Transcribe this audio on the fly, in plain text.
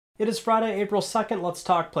It is Friday, April 2nd. Let's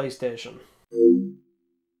talk PlayStation.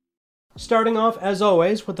 Starting off, as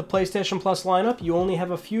always, with the PlayStation Plus lineup, you only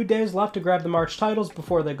have a few days left to grab the March titles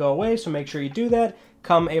before they go away, so make sure you do that.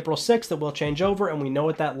 Come April 6th, it will change over, and we know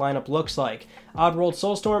what that lineup looks like. Oddworld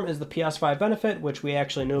Soulstorm is the PS5 benefit, which we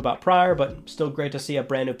actually knew about prior, but still great to see a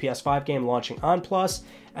brand new PS5 game launching on Plus.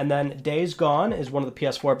 And then Days Gone is one of the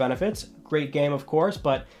PS4 benefits. Great game, of course,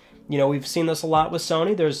 but you know, we've seen this a lot with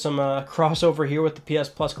Sony. There's some crossover here with the PS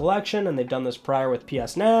Plus collection, and they've done this prior with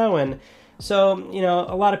PS Now, and so, you know,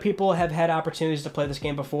 a lot of people have had opportunities to play this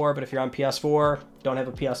game before, but if you're on PS4, don't have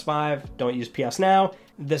a PS5, don't use PS Now,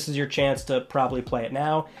 this is your chance to probably play it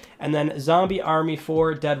now. And then Zombie Army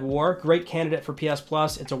 4 Dead War, great candidate for PS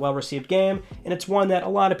Plus. It's a well-received game, and it's one that a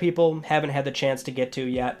lot of people haven't had the chance to get to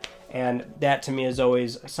yet, and that to me is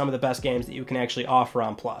always some of the best games that you can actually offer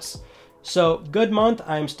on Plus. So, good month.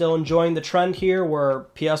 I'm still enjoying the trend here where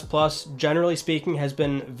PS Plus, generally speaking, has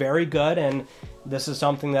been very good, and this is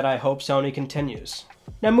something that I hope Sony continues.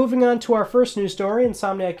 Now, moving on to our first news story,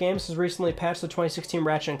 Insomniac Games has recently patched the 2016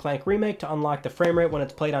 Ratchet & Clank remake to unlock the frame rate when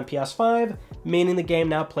it's played on PS5, meaning the game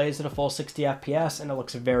now plays at a full 60 FPS, and it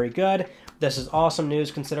looks very good. This is awesome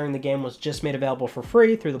news considering the game was just made available for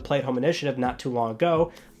free through the Play at Home initiative not too long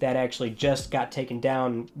ago. That actually just got taken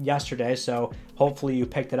down yesterday, so hopefully you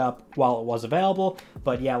picked it up while it was available.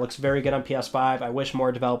 But yeah, it looks very good on PS5. I wish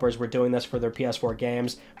more developers were doing this for their PS4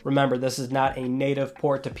 games. Remember, this is not a native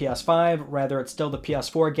port to PS5, rather it's still the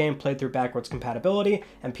PS4 game played through backwards compatibility,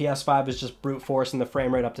 and PS5 is just brute forcing the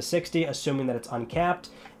frame rate up to 60, assuming that it's uncapped,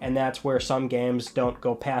 and that's where some games don't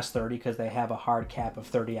go past 30 because they have a hard cap of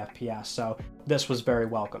 30 FPS, so this was very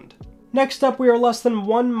welcomed. Next up, we are less than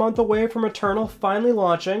 1 month away from Returnal finally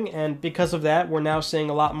launching, and because of that, we're now seeing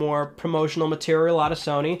a lot more promotional material out of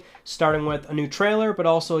Sony, starting with a new trailer, but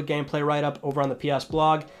also a gameplay write-up over on the PS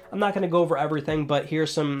blog. I'm not going to go over everything, but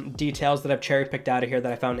here's some details that I've cherry-picked out of here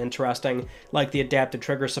that I found interesting, like the adaptive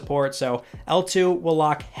trigger support. So L2 will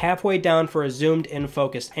lock halfway down for a zoomed-in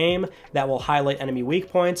focused aim that will highlight enemy weak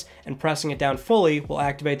points, and pressing it down fully will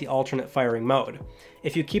activate the alternate firing mode.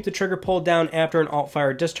 If you keep the trigger pulled down after an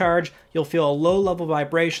alt-fire discharge, you'll feel a low-level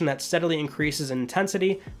vibration that steadily increases in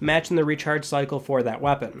intensity, matching the recharge cycle for that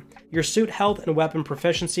weapon. Your suit health and weapon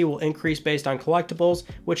proficiency will increase based on collectibles,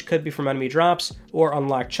 which could be from enemy drops or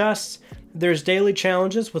unlocked chests. There's daily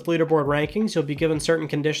challenges with leaderboard rankings. You'll be given certain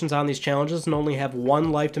conditions on these challenges and only have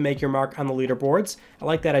 1 life to make your mark on the leaderboards. I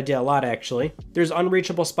like that idea a lot, actually. There's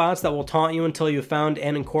unreachable spots that will taunt you until you've found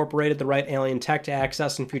and incorporated the right alien tech to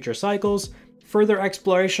access in future cycles. Further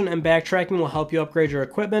exploration and backtracking will help you upgrade your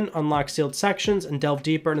equipment, unlock sealed sections, and delve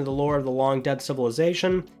deeper into the lore of the long-dead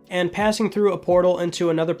civilization. And passing through a portal into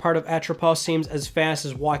another part of Atropos seems as fast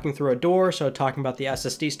as walking through a door, so talking about the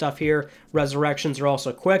SSD stuff here, resurrections are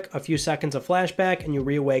also quick, a few seconds of flashback, and you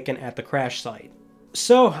reawaken at the crash site.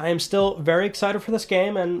 So, I am still very excited for this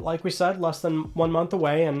game, and like we said, less than 1 month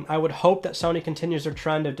away, and I would hope that Sony continues their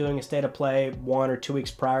trend of doing a state of play 1 or 2 weeks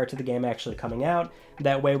prior to the game actually coming out.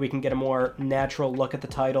 That way we can get a more natural look at the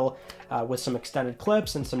title with some extended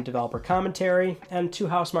clips and some developer commentary. And to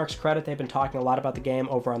Housemarque's credit, they've been talking a lot about the game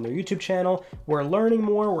over on their YouTube channel. We're learning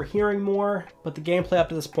more, we're hearing more, but the gameplay up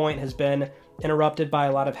to this point has been interrupted by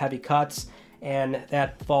a lot of heavy cuts, and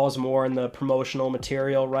that falls more in the promotional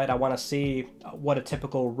material, right? I want to see what a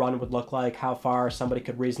typical run would look like, how far somebody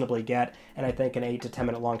could reasonably get, and I think an 8 to 10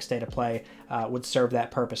 minute long state of play would serve that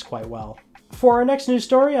purpose quite well. For our next news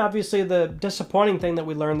story, obviously the disappointing thing that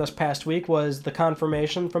we learned this past week was the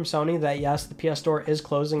confirmation from Sony that yes, the PS Store is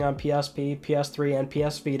closing on PSP, PS3, and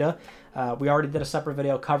PS Vita. We already did a separate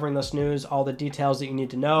video covering this news, all the details that you need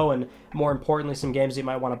to know, and more importantly, some games that you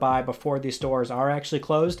might want to buy before these stores are actually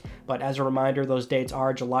closed. But as a reminder, those dates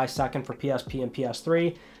are July 2nd for PSP and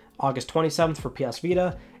PS3, August 27th for PS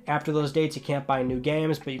Vita. After those dates, you can't buy new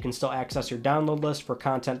games, but you can still access your download list for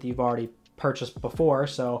content that you've already purchased before,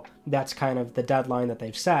 so that's kind of the deadline that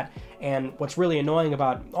they've set. And what's really annoying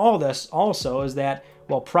about all this also is that,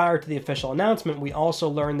 well, prior to the official announcement, we also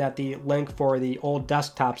learned that the link for the old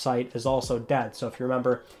desktop site is also dead. So if you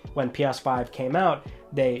remember when PS5 came out,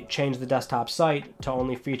 they changed the desktop site to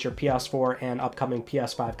only feature PS4 and upcoming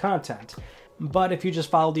PS5 content. But if you just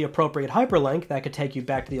follow the appropriate hyperlink, that could take you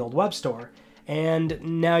back to the old web store. And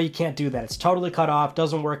now you can't do that. It's totally cut off,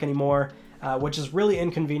 doesn't work anymore. Which is really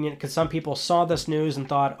inconvenient because some people saw this news and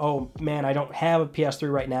thought, oh man, I don't have a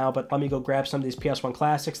PS3 right now, but let me go grab some of these PS1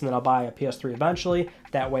 classics and then I'll buy a PS3 eventually.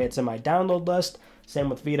 That way it's in my download list. Same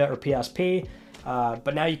with Vita or PSP.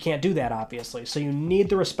 But now you can't do that, obviously. So you need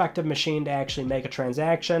the respective machine to actually make a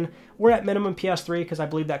transaction. We're at minimum PS3 because I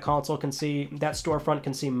believe that console can see, that storefront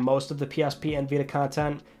can see most of the PSP and Vita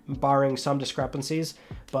content, barring some discrepancies.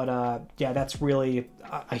 But yeah, that's really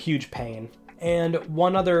a huge pain. And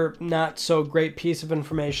one other not so great piece of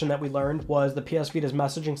information that we learned was the PS Vita's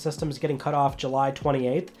messaging system is getting cut off July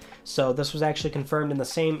 28th. So this was actually confirmed in the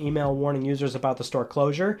same email warning users about the store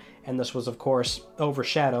closure, and this was of course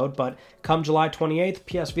overshadowed, but come July 28th,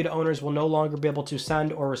 PS Vita owners will no longer be able to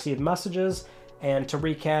send or receive messages. And to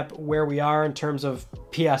recap where we are in terms of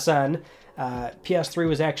PSN, PS3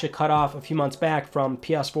 was actually cut off a few months back from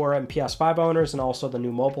PS4 and PS5 owners, and also the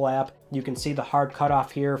new mobile app. You can see the hard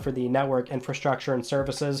cutoff here for the network infrastructure and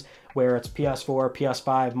services, where it's PS4,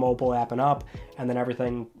 PS5, mobile app and up, and then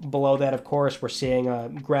everything below that, of course, we're seeing a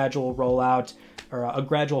gradual rollout or a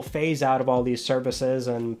gradual phase out of all these services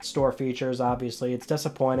and store features. Obviously, it's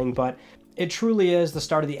disappointing, but it truly is the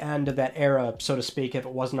start of the end of that era, so to speak, if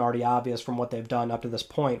it wasn't already obvious from what they've done up to this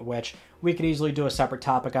point, which we could easily do a separate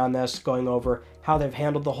topic on this, going over how they've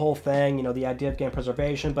handled the whole thing, you know, the idea of game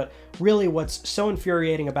preservation. But really what's so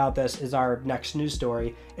infuriating about this is our next news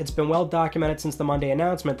story. It's been well documented since the Monday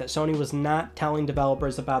announcement that Sony was not telling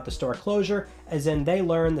developers about the store closure, as in they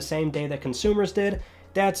learned the same day that consumers did.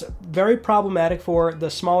 That's very problematic for the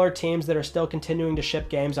smaller teams that are still continuing to ship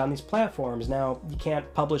games on these platforms. Now, you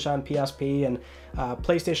can't publish on PSP and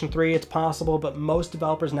PlayStation 3, it's possible, but most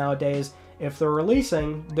developers nowadays, if they're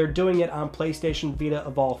releasing, they're doing it on PlayStation Vita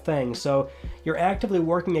of all things. So you're actively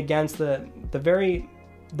working against the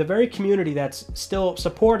very community that's still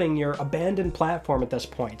supporting your abandoned platform at this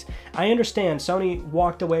point. I understand Sony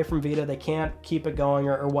walked away from Vita, they can't keep it going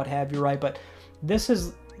or what have you, right? But this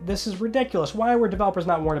is ridiculous. Why were developers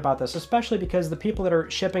not warned about this? Especially because the people that are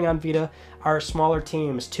shipping on Vita are smaller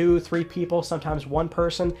teams, 2, 3 people, sometimes 1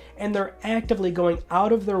 person, and they're actively going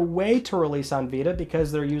out of their way to release on Vita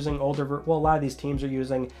because they're using older, well, a lot of these teams are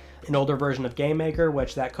using an older version of GameMaker,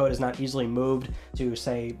 which that code is not easily moved to,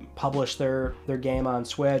 say, publish their game on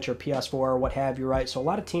Switch or PS4 or what have you, right? So a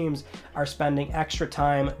lot of teams are spending extra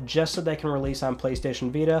time just so they can release on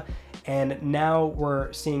PlayStation Vita, and now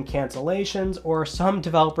we're seeing cancellations or some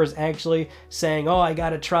developers actually saying, oh, I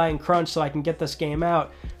gotta try and crunch so I can get this game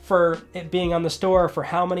out, for it being on the store for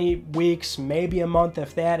how many weeks, maybe a month,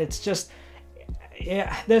 if that. It's just,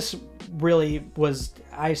 yeah, this really was,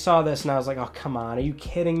 I saw this and I was like, oh, come on, are you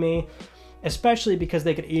kidding me? Especially because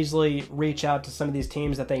they could easily reach out to some of these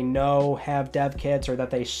teams that they know have dev kits or that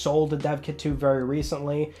they sold a dev kit to very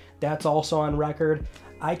recently. That's also on record.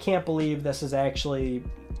 I can't believe this is actually,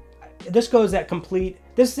 this is at complete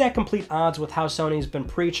odds with how Sony's been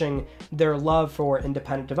preaching their love for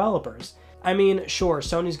independent developers. I mean, sure,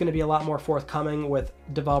 Sony's going to be a lot more forthcoming with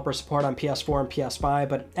developer support on PS4 and PS5,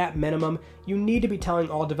 but at minimum, you need to be telling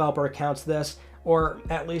all developer accounts this, or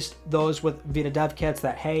at least those with Vita dev kits,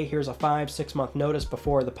 that, hey, here's a 5-6 month notice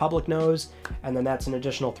before the public knows, and then that's an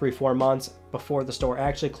additional 3-4 months before the store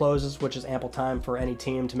actually closes, which is ample time for any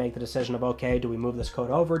team to make the decision of, okay, do we move this code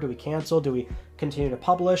over, do we cancel, do we continue to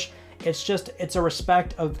publish? It's just, it's a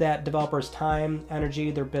respect of that developer's time, energy,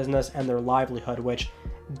 their business, and their livelihood, which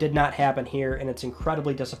did not happen here, and it's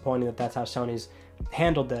incredibly disappointing that that's how Sony's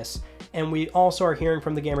handled this. And we also are hearing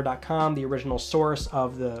from thegamer.com, the original source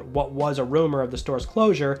of what was a rumor of the store's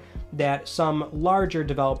closure, that some larger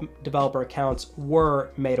developer accounts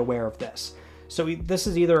were made aware of this. So this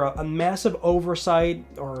is either a massive oversight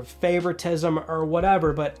or favoritism or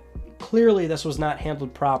whatever, but clearly this was not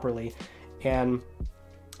handled properly. And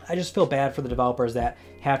I just feel bad for the developers that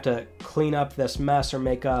have to clean up this mess or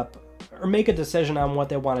make a decision on what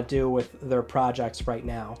they want to do with their projects right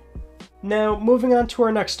now. Now, moving on to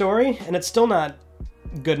our next story, and it's still not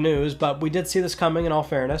good news, but we did see this coming in all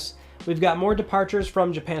fairness. We've got more departures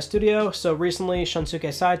from Japan Studio. So recently,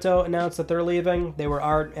 Shunsuke Saito announced that they're leaving. They were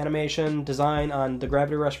art, animation, design on the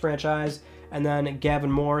Gravity Rush franchise. And then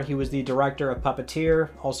Gavin Moore, he was the director of Puppeteer,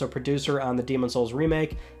 also producer on the Demon's Souls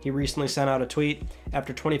remake. He recently sent out a tweet: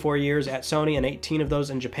 after 24 years at Sony and 18 of those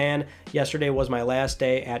in Japan, yesterday was my last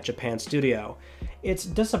day at Japan Studio. It's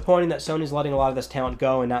disappointing that Sony's letting a lot of this talent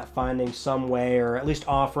go and not finding some way, or at least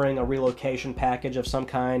offering a relocation package of some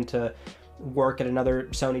kind to work at another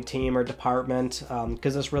Sony team or department,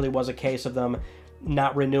 because this really was a case of them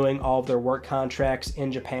not renewing all of their work contracts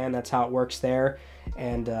in Japan. That's how it works there.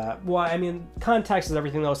 And, well, I mean, context is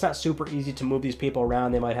everything, though. It's not super easy to move these people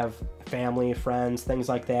around. They might have family, friends, things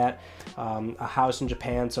like that, a house in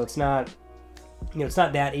Japan, so it's not, you know, it's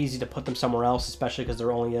not that easy to put them somewhere else, especially because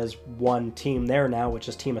there only is one team there now, which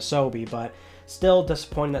is Team Asobi. But Still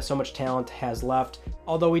disappointing that so much talent has left.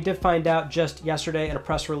 Although we did find out just yesterday in a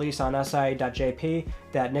press release on SI.jp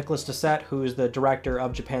that Nicholas Doucette, who is the director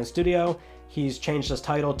of Japan Studio, he's changed his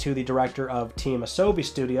title to the director of Team Asobi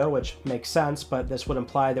Studio, which makes sense, but this would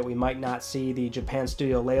imply that we might not see the Japan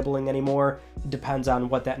Studio labeling anymore. Depends on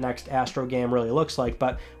what that next Astro game really looks like,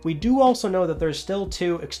 but we do also know that there's still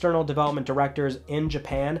 2 external development directors in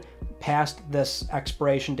Japan past this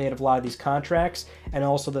expiration date of a lot of these contracts, and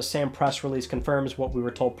also the same press release confirms what we were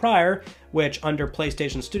told prior, which under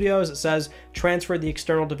PlayStation Studios it says transfer the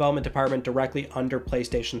external development department directly under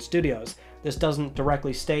PlayStation Studios. This doesn't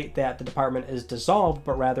directly state that the department is dissolved,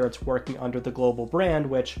 but rather it's working under the global brand,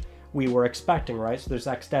 which we were expecting, right? So there's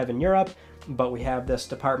XDev in Europe, but we have this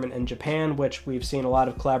department in Japan, which we've seen a lot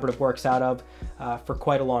of collaborative works out of for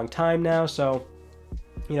quite a long time now. So,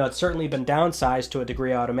 you know, it's certainly been downsized to a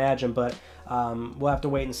degree, I would imagine, but we'll have to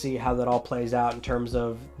wait and see how that all plays out in terms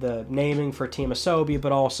of the naming for Team Asobi,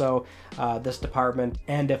 but also this department,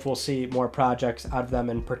 and if we'll see more projects out of them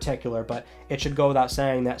in particular. But it should go without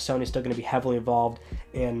saying that Sony's still going to be heavily involved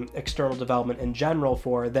in external development in general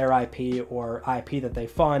for their IP or IP that they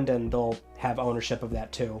fund, and they'll have ownership of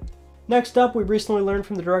that too. Next up, we recently learned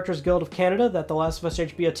from the Directors Guild of Canada that The Last of Us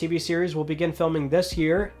HBO TV series will begin filming this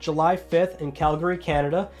year, July 5th in Calgary,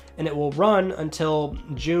 Canada, and it will run until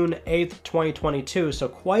June 8th, 2022, so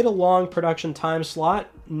quite a long production time slot,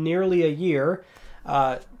 nearly a year,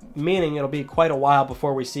 meaning it'll be quite a while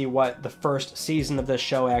before we see what the first season of this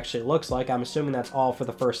show actually looks like. I'm assuming that's all for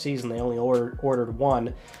the first season. They only ordered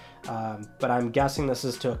one, but I'm guessing this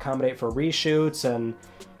is to accommodate for reshoots and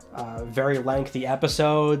very lengthy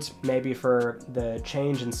episodes, maybe for the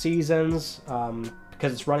change in seasons,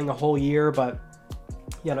 because it's running a whole year. But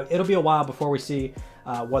you know, it'll be a while before we see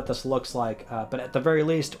what this looks like. But at the very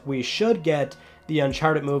least, we should get the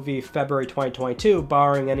Uncharted movie February 2022,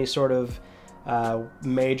 barring any sort of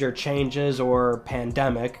major changes or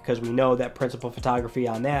pandemic, because we know that principal photography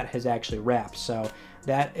on that has actually wrapped. So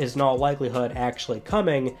that is in all likelihood actually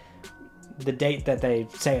coming the date that they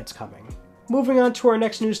say it's coming. Moving on to our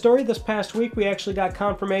next news story, this past week we actually got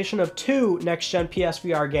confirmation of 2 next-gen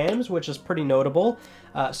PSVR games, which is pretty notable.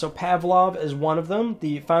 So Pavlov is one of them.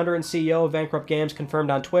 The founder and CEO of Bankrupt Games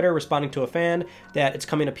confirmed on Twitter, responding to a fan, that it's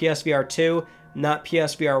coming to PSVR 2, not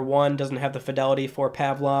PSVR 1, doesn't have the fidelity for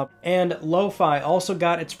Pavlov. And Lo-Fi also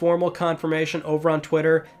got its formal confirmation over on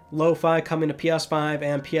Twitter, Lo-Fi coming to PS5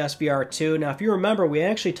 and PSVR 2. Now, if you remember, we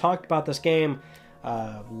actually talked about this game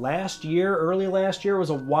last year, early last year. It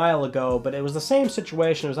was a while ago, but it was the same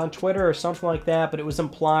situation. It was on Twitter or something like that, but it was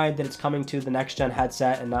implied that it's coming to the next gen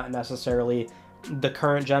headset and not necessarily the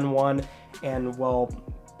current gen one. And well,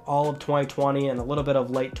 all of 2020 and a little bit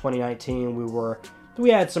of late 2019, we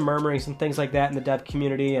had some murmurings and things like that in the dev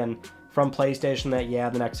community and from PlayStation that, yeah,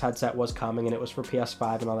 the next headset was coming and it was for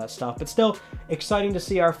PS5 and all that stuff. But still exciting to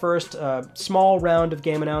see our first small round of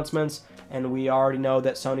game announcements. And we already know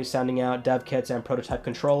that Sony's sending out dev kits and prototype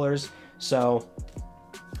controllers. So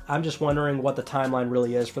I'm just wondering what the timeline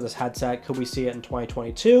really is for this headset. Could we see it in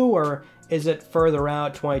 2022, or is it further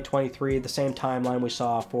out, 2023, the same timeline we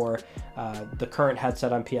saw for the current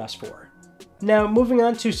headset on PS4? Now, moving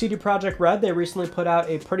on to CD Projekt Red, they recently put out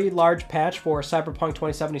a pretty large patch for Cyberpunk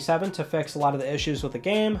 2077 to fix a lot of the issues with the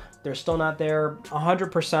game. They're still not there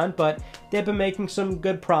 100%, but they've been making some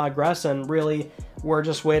good progress, and really, we're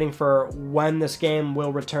just waiting for when this game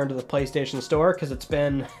will return to the PlayStation Store, because it's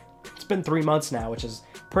been 3 months now, which is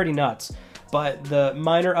pretty nuts. But the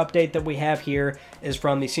minor update that we have here is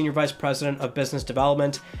from the Senior Vice President of Business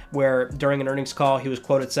Development, where during an earnings call, he was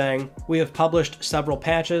quoted saying, "We have published several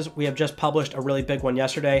patches. We have just published a really big one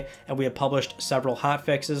yesterday, and we have published several hot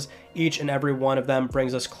fixes. Each and every one of them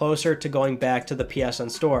brings us closer to going back to the PSN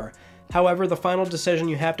Store. However, the final decision,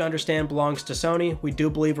 you have to understand, belongs to Sony. We do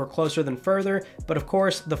believe we're closer than further, but of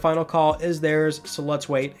course, the final call is theirs, so let's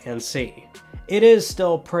wait and see." It is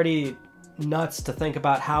still pretty nuts to think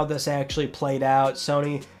about how this actually played out.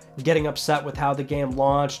 Sony getting upset with how the game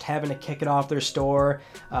launched, having to kick it off their store,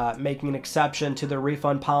 making an exception to their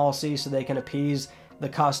refund policy so they can appease the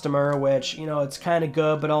customer, which, you know, it's kind of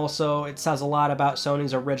good, but also it says a lot about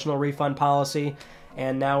Sony's original refund policy.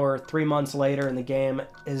 And now we're 3 months later and the game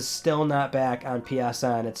is still not back on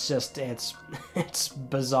PSN. It's just, it's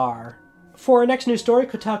bizarre. For our next news story,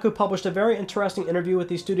 Kotaku published a very interesting interview with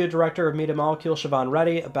the studio director of Media Molecule, Siobhan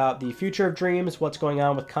Reddy, about the future of Dreams, what's going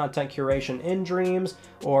on with content curation in Dreams,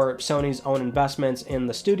 or Sony's own investments in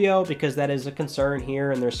the studio, because that is a concern here,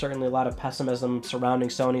 and there's certainly a lot of pessimism surrounding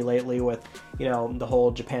Sony lately with, you know, the whole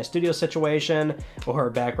Japan studio situation, or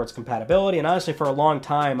backwards compatibility. And honestly, for a long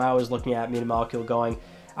time, I was looking at Media Molecule going,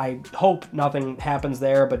 I hope nothing happens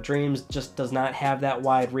there, but Dreams just does not have that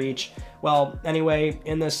wide reach. Well, anyway,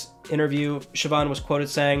 in this interview, Siobhan was quoted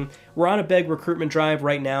saying, "We're on a big recruitment drive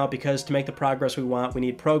right now because to make the progress we want, we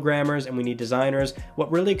need programmers and we need designers.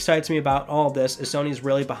 What really excites me about all of this is Sony's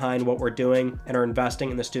really behind what we're doing and are investing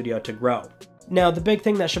in the studio to grow." Now, the big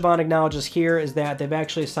thing that Siobhan acknowledges here is that they've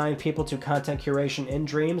actually assigned people to content curation in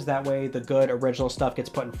Dreams. That way, the good original stuff gets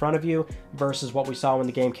put in front of you versus what we saw when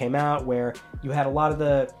the game came out, where you had a lot of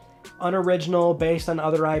the unoriginal, based on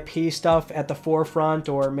other IP stuff at the forefront,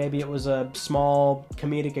 or maybe it was a small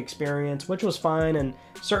comedic experience, which was fine and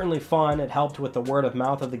certainly fun. It helped with the word of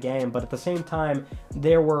mouth of the game, but at the same time,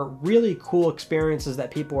 there were really cool experiences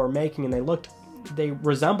that people were making, and they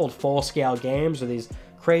resembled full-scale games, or these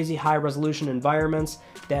crazy high-resolution environments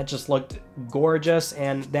that just looked gorgeous,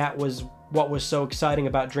 and that was what was so exciting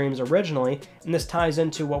about Dreams originally. And this ties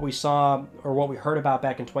into what we saw, or what we heard about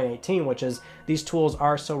back in 2018, which is these tools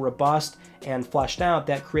are so robust and fleshed out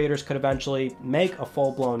that creators could eventually make a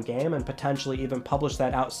full-blown game and potentially even publish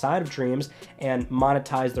that outside of Dreams and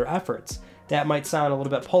monetize their efforts. That might sound a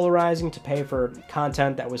little bit polarizing to pay for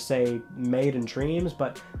content that was, say, made in Dreams,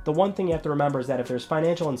 but the one thing you have to remember is that if there's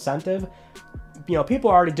financial incentive, people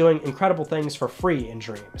are already doing incredible things for free in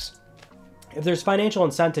Dreams. If there's financial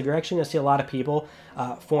incentive, you're actually going to see a lot of people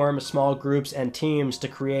form small groups and teams to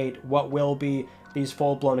create what will be these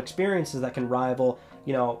full-blown experiences that can rival,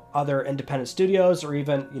 other independent studios, or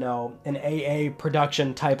even, an AA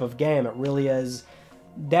production type of game. It really is.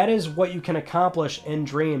 That is what you can accomplish in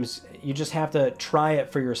Dreams. You just have to try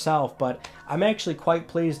it for yourself. But I'm actually quite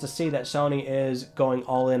pleased to see that Sony is going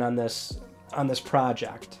all in on this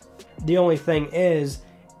project. The only thing is,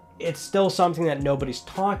 it's still something that nobody's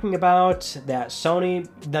talking about, that Sony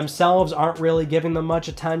themselves aren't really giving them much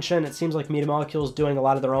attention. It seems like Media Molecule is doing a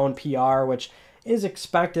lot of their own PR, which is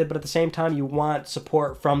expected, but at the same time, you want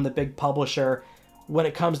support from the big publisher when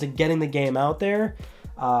it comes to getting the game out there.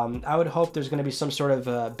 I would hope there's going to be some sort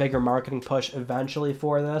of bigger marketing push eventually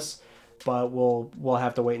for this, but we'll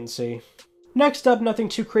have to wait and see. Next up, nothing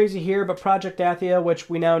too crazy here, but Project Athia, which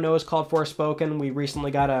we now know is called Forspoken. We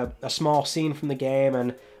recently got a small scene from the game,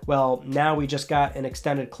 and, well, now we just got an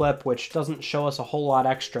extended clip, which doesn't show us a whole lot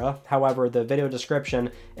extra. However, the video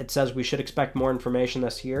description, it says we should expect more information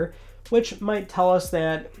this year, which might tell us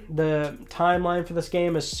that the timeline for this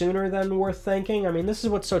game is sooner than we're thinking. I mean, this is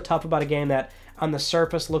what's so tough about a game that on the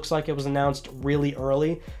surface looks like it was announced really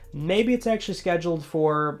early. Maybe it's actually scheduled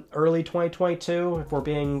for early 2022 if we're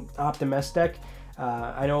being optimistic.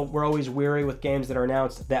 I know we're always weary with games that are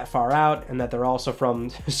announced that far out and that they're also from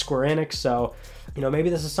Square Enix, so maybe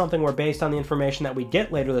this is something where, based on the information that we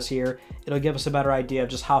get later this year, it'll give us a better idea of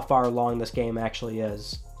just how far along this game actually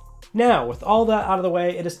is. Now, with all that out of the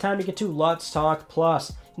way, it is time to get to Let's Talk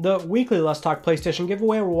Plus, the weekly Let's Talk PlayStation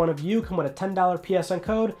giveaway where one of you can win a $10 PSN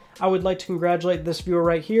code. I would like to congratulate this viewer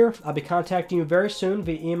right here. I'll be contacting you very soon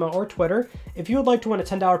via email or Twitter. If you would like to win a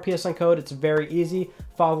 $10 PSN code, it's very easy.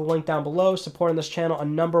 Follow the link down below. Supporting this channel, a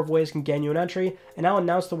number of ways can gain you an entry, and I'll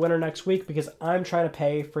announce the winner next week because I'm trying to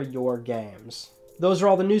pay for your games. Those are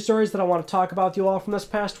all the news stories that I want to talk about with you all from this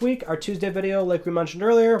past week. Our Tuesday video, like we mentioned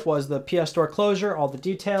earlier, was the PS Store closure, all the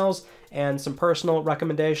details, and some personal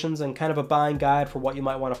recommendations and kind of a buying guide for what you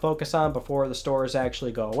might want to focus on before the stores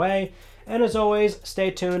actually go away. And as always,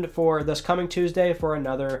 stay tuned for this coming Tuesday for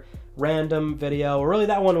another random video. Really,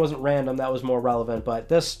 that one wasn't random, that was more relevant, but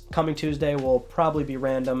this coming Tuesday will probably be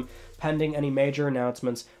random, pending any major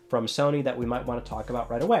announcements from Sony that we might want to talk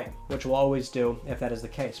about right away, which we'll always do if that is the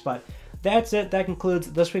case. But that's it. That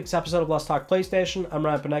concludes this week's episode of Let's Talk PlayStation. I'm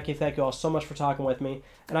Ryan Boetk. Thank you all so much for talking with me,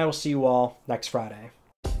 and I will see you all next Friday.